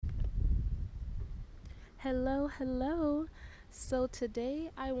Hello, hello. So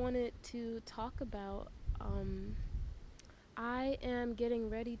today I wanted to talk about I am getting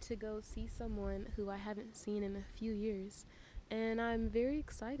ready to go see someone who I haven't seen in a few years, and I'm very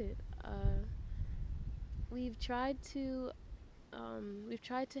excited. We've tried to we've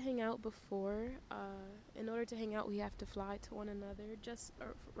tried to hang out before. In order to hang out, we have to fly to one another. Just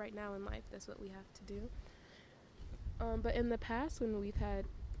right now in life, that's what we have to do. But in the past, when we've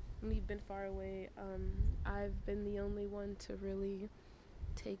been far away, I've been the only one to really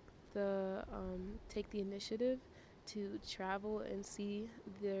take take the initiative to travel and see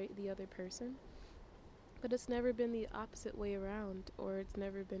the other person. But it's never been the opposite way around, or it's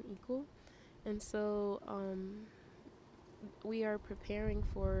never been equal. And so we are preparing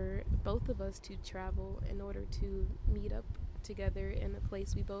for both of us to travel in order to meet up together in a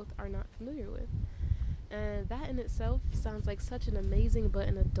place we both are not familiar with. And that in itself sounds like such an amazing but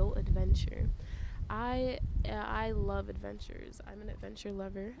an adult adventure. I love adventures. I'm an adventure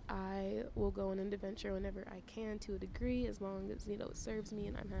lover. I will go on an adventure whenever I can to a degree, as long as it serves me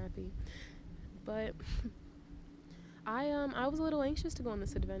and I'm happy. But I was a little anxious to go on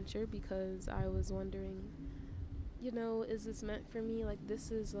this adventure because I was wondering, is this meant for me?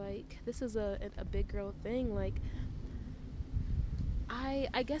 This is a big girl thing.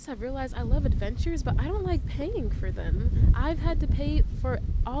 I guess I've realized I love adventures, but I don't like paying for them. I've had to pay for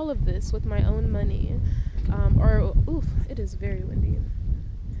all of this with my own money. Oof, it is very windy.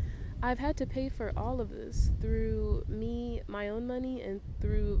 I've had to pay for all of this through my own money, and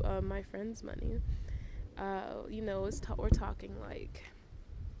through my friend's money. We're talking like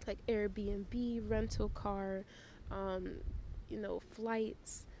Airbnb, rental car, um,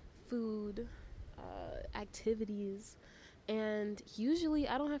 flights, food, activities, and usually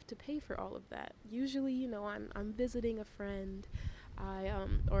I don't have to pay for all of that. Usually, I'm visiting a friend.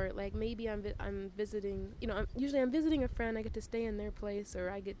 Or like maybe I'm visiting, usually I'm visiting a friend. I get to stay in their place, or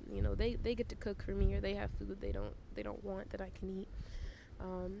I get, they get to cook for me, or they have food they don't want that I can eat.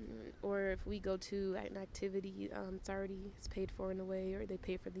 Or if we go to an activity, it's paid for in a way, or they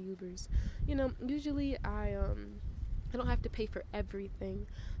pay for the Ubers. Usually I don't have to pay for everything.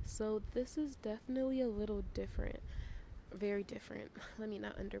 So this is definitely a little different. Very different. Let me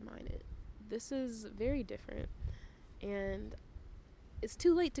not undermine it. This is very different. And it's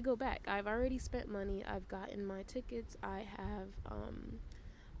too late to go back. I've already spent money. I've gotten my tickets. I've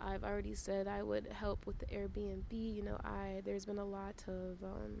already said I would help with the Airbnb. There's been a lot of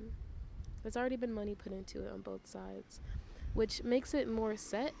there's already been money put into it on both sides, which makes it more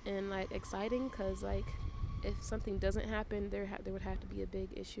set and exciting, cuz if something doesn't happen, there would have to be a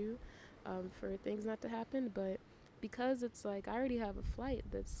big issue for things not to happen. But because it's I already have a flight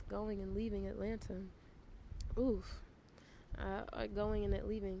that's going and leaving Atlanta. Oof. Going and it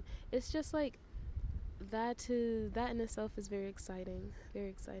leaving. It's just that in itself is very exciting. Very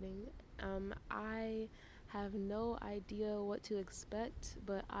exciting. I have no idea what to expect,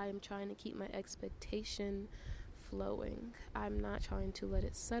 but I am trying to keep my expectation flowing. I'm not trying to let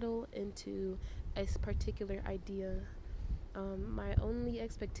it settle into a particular idea. My only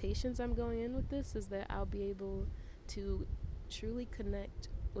expectations I'm going in with this is that I'll be able to truly connect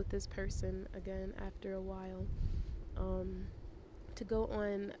with this person again after a while. To go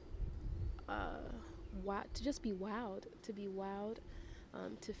on, to just be wowed,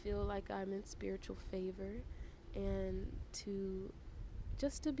 to feel like I'm in spiritual favor, and to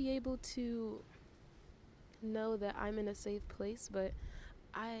be able to know that I'm in a safe place. But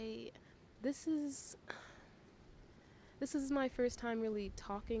I, this is my first time really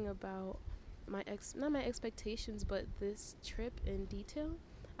talking about not my expectations, but this trip in detail.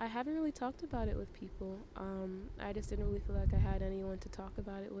 I haven't really talked about it with people. I just didn't really feel like I had anyone to talk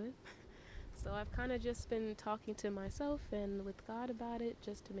about it with. So I've kind of just been talking to myself and with God about it,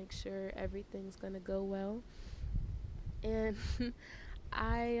 just to make sure everything's gonna go well. And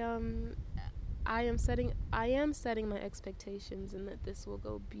I I am setting my expectations, and that this will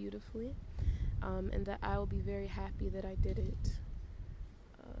go beautifully, and that I will be very happy that I did it.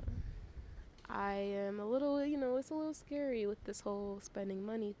 I am a little, it's a little scary with this whole spending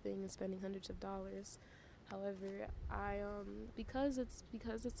money thing and spending hundreds of dollars. However, because it's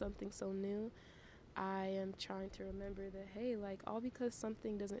something so new, I am trying to remember that, hey, all because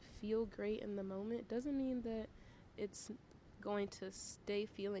something doesn't feel great in the moment doesn't mean that it's going to stay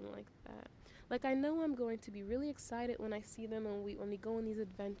feeling like that. I know I'm going to be really excited when I see them, and when we go on these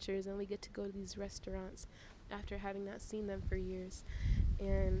adventures and we get to go to these restaurants after having not seen them for years.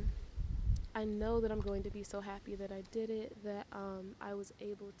 And I know that I'm going to be so happy that I did it, that I was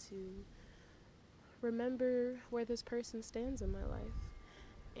able to remember where this person stands in my life.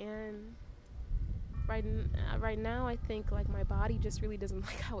 And right now, I think like my body just really doesn't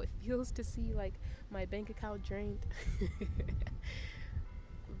like how it feels to see like my bank account drained.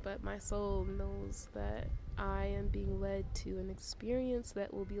 But my soul knows that I am being led to an experience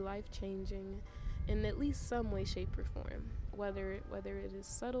that will be life changing in at least some way, shape, or form, whether it is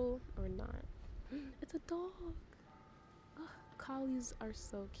subtle or not. It's a dog. Ugh, collies are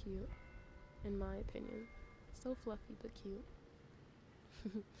so cute, in my opinion. So fluffy but cute.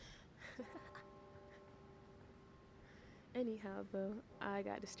 Anyhow, though, I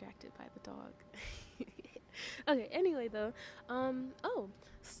got distracted by the dog. Okay, anyway, though, oh,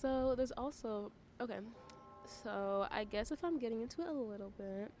 so there's also, okay, so I guess if I'm getting into it a little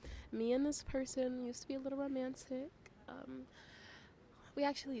bit, me and this person used to be a little romantic. We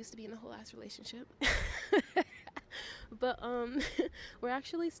actually used to be in a whole ass relationship. But, we're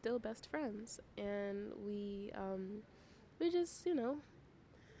actually still best friends, and we just,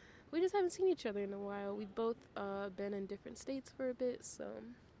 we just haven't seen each other in a while. We've both been in different states for a bit, so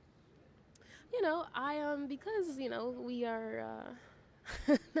I because we are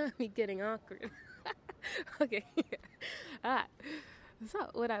not me getting awkward. Okay. ah, so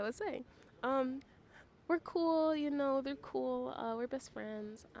what I was saying, we're cool. They're cool. We're best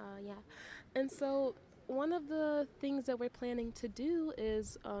friends. Yeah, and so one of the things that we're planning to do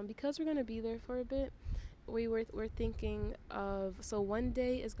is because we're gonna be there for a bit. We're thinking of, so one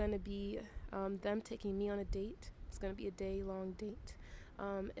day is going to be them taking me on a date. It's going to be a day-long date.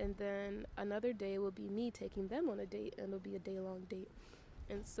 And then another day will be me taking them on a date, and it'll be a day-long date.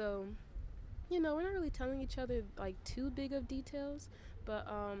 And so, we're not really telling each other like too big of details, but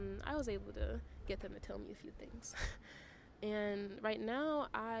I was able to get them to tell me a few things. And right now,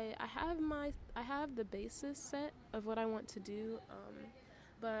 I have the basis set of what I want to do.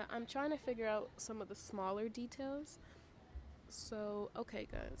 But I'm trying to figure out some of the smaller details. So, okay,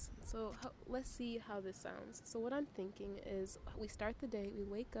 guys. So, let's see how this sounds. So, what I'm thinking is we start the day, we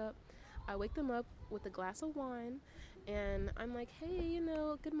wake up. I wake them up with a glass of wine, and I'm like, hey,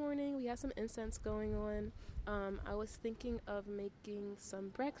 good morning. We have some incense going on. I was thinking of making some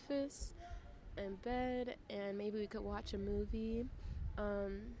breakfast in bed, and maybe we could watch a movie.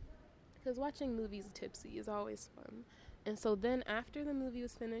 Because watching movies tipsy is always fun. And so then after the movie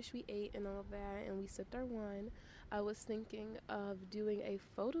was finished, we ate and all that, and we sipped our wine. I was thinking of doing a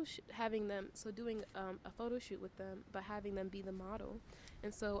photo shoot, doing a photo shoot with them, but having them be the model.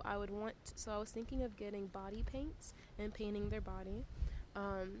 And so I was thinking of getting body paints and painting their body,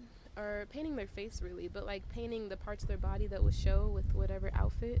 or painting their face really, but like painting the parts of their body that would show with whatever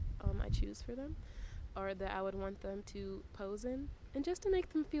outfit I choose for them, or that I would want them to pose in, and just to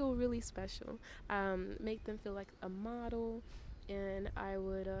make them feel really special, make them feel like a model. And I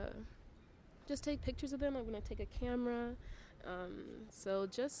would just take pictures of them. I'm going to take a camera, so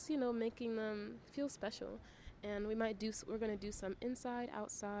just making them feel special. And we're going to do some inside,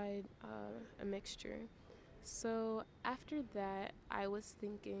 outside, a mixture. So after that, I was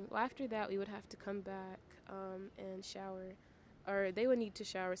thinking, after that we would have to come back and shower, or they would need to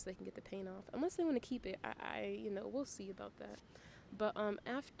shower so they can get the paint off. Unless they want to keep it, we'll see about that. But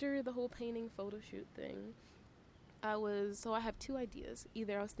after the whole painting photo shoot thing, I have two ideas.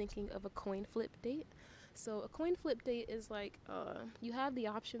 Either I was thinking of a coin flip date. So a coin flip date is like you have the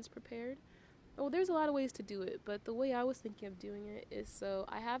options prepared. Well, there's a lot of ways to do it, but the way I was thinking of doing it is, so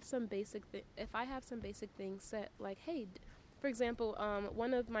I have some basic if I have some basic things set, like, hey, for example,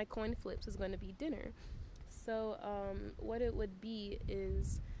 one of my coin flips is going to be dinner. So what it would be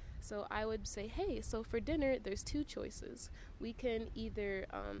is, so I would say, hey, so for dinner, there's two choices. We can either,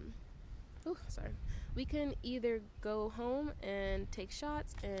 we can either go home and take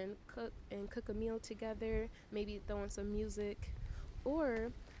shots and cook a meal together, maybe throw on some music,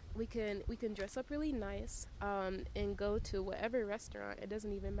 or we can dress up really nice and go to whatever restaurant. It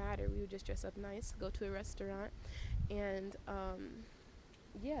doesn't even matter. We would just dress up nice, go to a restaurant, and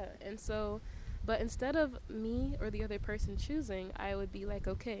and so. But instead of me or the other person choosing, I would be like,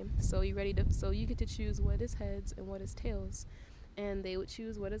 okay, so you get to choose what is heads and what is tails. And they would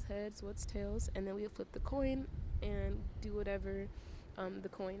choose what is heads, what's tails, and then we would flip the coin and do whatever the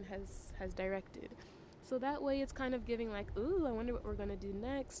coin has directed. So that way it's kind of giving like, ooh, I wonder what we're going to do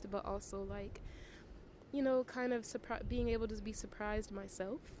next, but also like, kind of being able to be surprised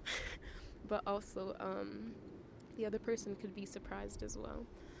myself, but also the other person could be surprised as well.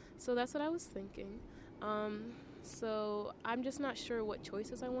 So that's what I was thinking. So I'm just not sure what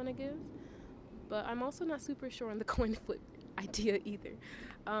choices I want to give, but I'm also not super sure on the coin flip idea either.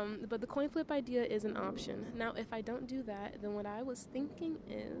 But the coin flip idea is an option. Now, if I don't do that, then what I was thinking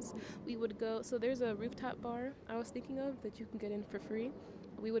is we would go, so there's a rooftop bar I was thinking of that you can get in for free.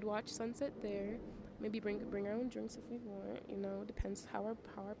 We would watch sunset there. Maybe bring our own drinks if we want. Depends how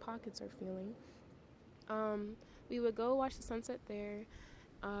our pockets are feeling. Um, we would go watch the sunset there,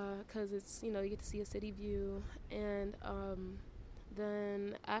 cause it's you get to see a city view, and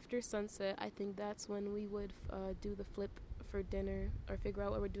then after sunset, I think that's when we would do the flip for dinner or figure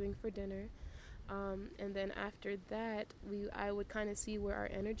out what we're doing for dinner. And then after that, I would kind of see where our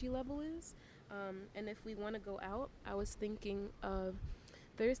energy level is, and if we want to go out, I was thinking of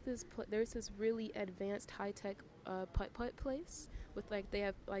there's this really advanced high tech putt putt place with like they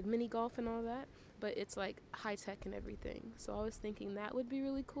have like mini golf and all that, but it's like high tech and everything. So I was thinking that would be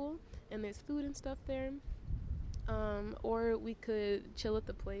really cool, and there's food and stuff there. Or we could chill at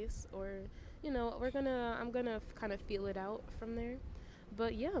the place, or I'm gonna kind of feel it out from there.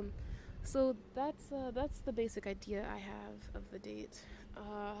 But yeah, so that's the basic idea I have of the date.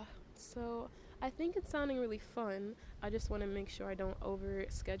 So I think it's sounding really fun. I just want to make sure I don't over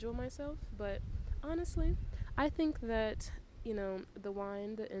schedule myself. But honestly, I think that the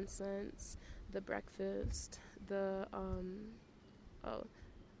wine, the incense, the breakfast, the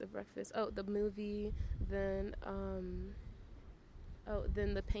movie, then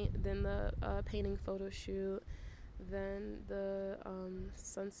the painting photo shoot, then the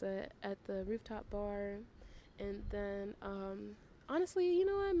sunset at the rooftop bar, and then honestly, you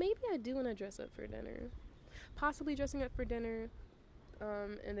know what? Maybe I do want to dress up for dinner, possibly dressing up for dinner,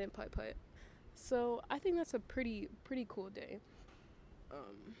 and then putt putt. So I think that's a pretty cool day.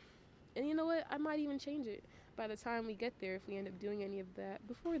 And you know what? I might even change it by the time we get there if we end up doing any of that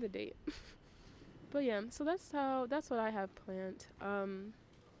before the date. But yeah, so that's what I have planned.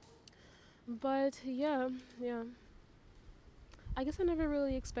 But yeah. I guess I never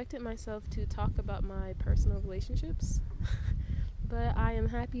really expected myself to talk about my personal relationships. But I am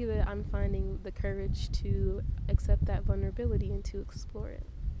happy that I'm finding the courage to accept that vulnerability and to explore it.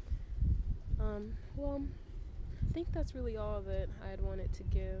 Well, I think that's really all that I had wanted to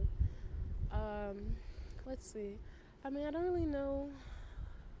give. Let's see. I mean, I don't really know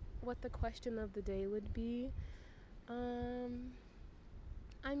what the question of the day would be. I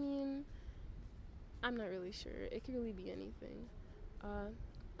mean, I'm not really sure. It could really be anything.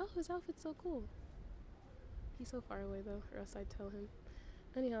 Oh, his outfit's so cool. He's so far away though, or else I'd tell him.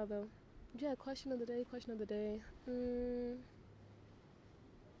 Anyhow though, yeah, question of the day.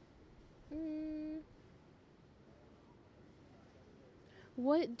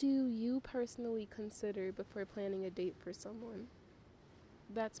 What do you personally consider before planning a date for someone?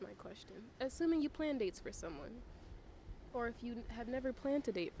 That's my question. Assuming you plan dates for someone, or if you have never planned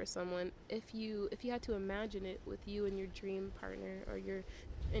a date for someone, if you had to imagine it with you and your dream partner, or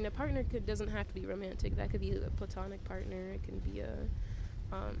and a partner doesn't have to be romantic. That could be a platonic partner. It can be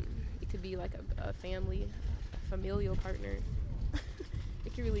it could be like a familial partner.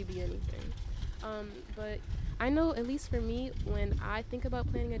 It could really be anything. But I know, at least for me, when I think about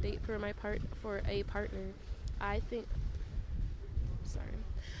planning a date for a partner, I think. Sorry,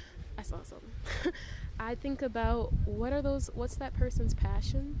 I saw something. I think about what's that person's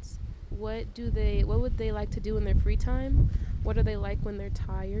passions? What would they like to do in their free time? What are they like when they're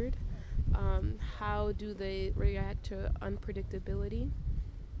tired? How do they react to unpredictability?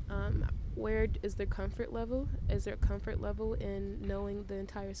 Where is their comfort level? Is there a comfort level in knowing the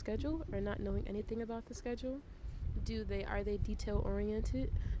entire schedule or not knowing anything about the schedule? Are they detail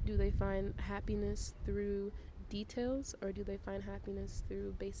oriented? Do they find happiness through details, or do they find happiness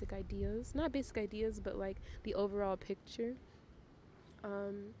through basic ideas? Not basic ideas, but like the overall picture.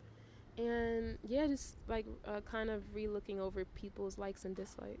 And yeah, just like kind of re-looking over people's likes and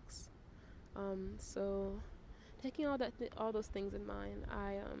dislikes. So taking all those things in mind,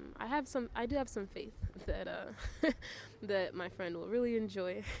 I do have some faith that that my friend will really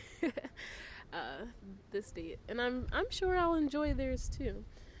enjoy this date, and I'm sure I'll enjoy theirs too.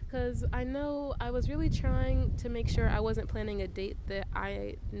 Because I know I was really trying to make sure I wasn't planning a date that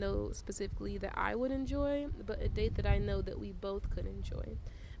I know specifically that I would enjoy, but a date that I know that we both could enjoy.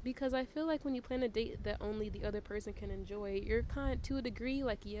 Because I feel like when you plan a date that only the other person can enjoy, you're kind of, to a degree,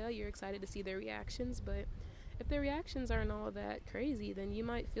 like, yeah, you're excited to see their reactions, but if their reactions aren't all that crazy, then you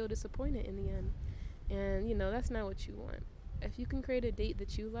might feel disappointed in the end. And, that's not what you want. If you can create a date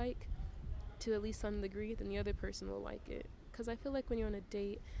that you like, to at least some degree, then the other person will like it. Because I feel like when you're on a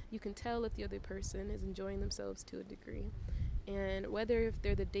date, you can tell if the other person is enjoying themselves to a degree. And whether if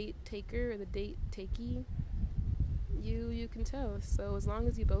they're the date taker or the date takee, you can tell. So as long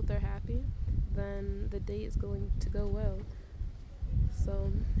as you both are happy, then the date is going to go well.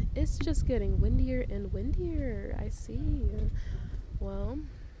 So it's just getting windier and windier. I see. Well,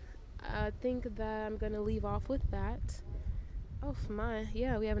 I think that I'm going to leave off with that. Oh my,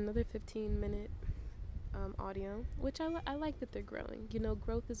 yeah, we have another 15-minute audio, which I like that they're growing. You know,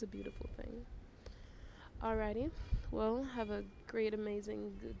 growth is a beautiful thing. Alrighty. Well, have a great,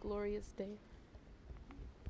 amazing, glorious day.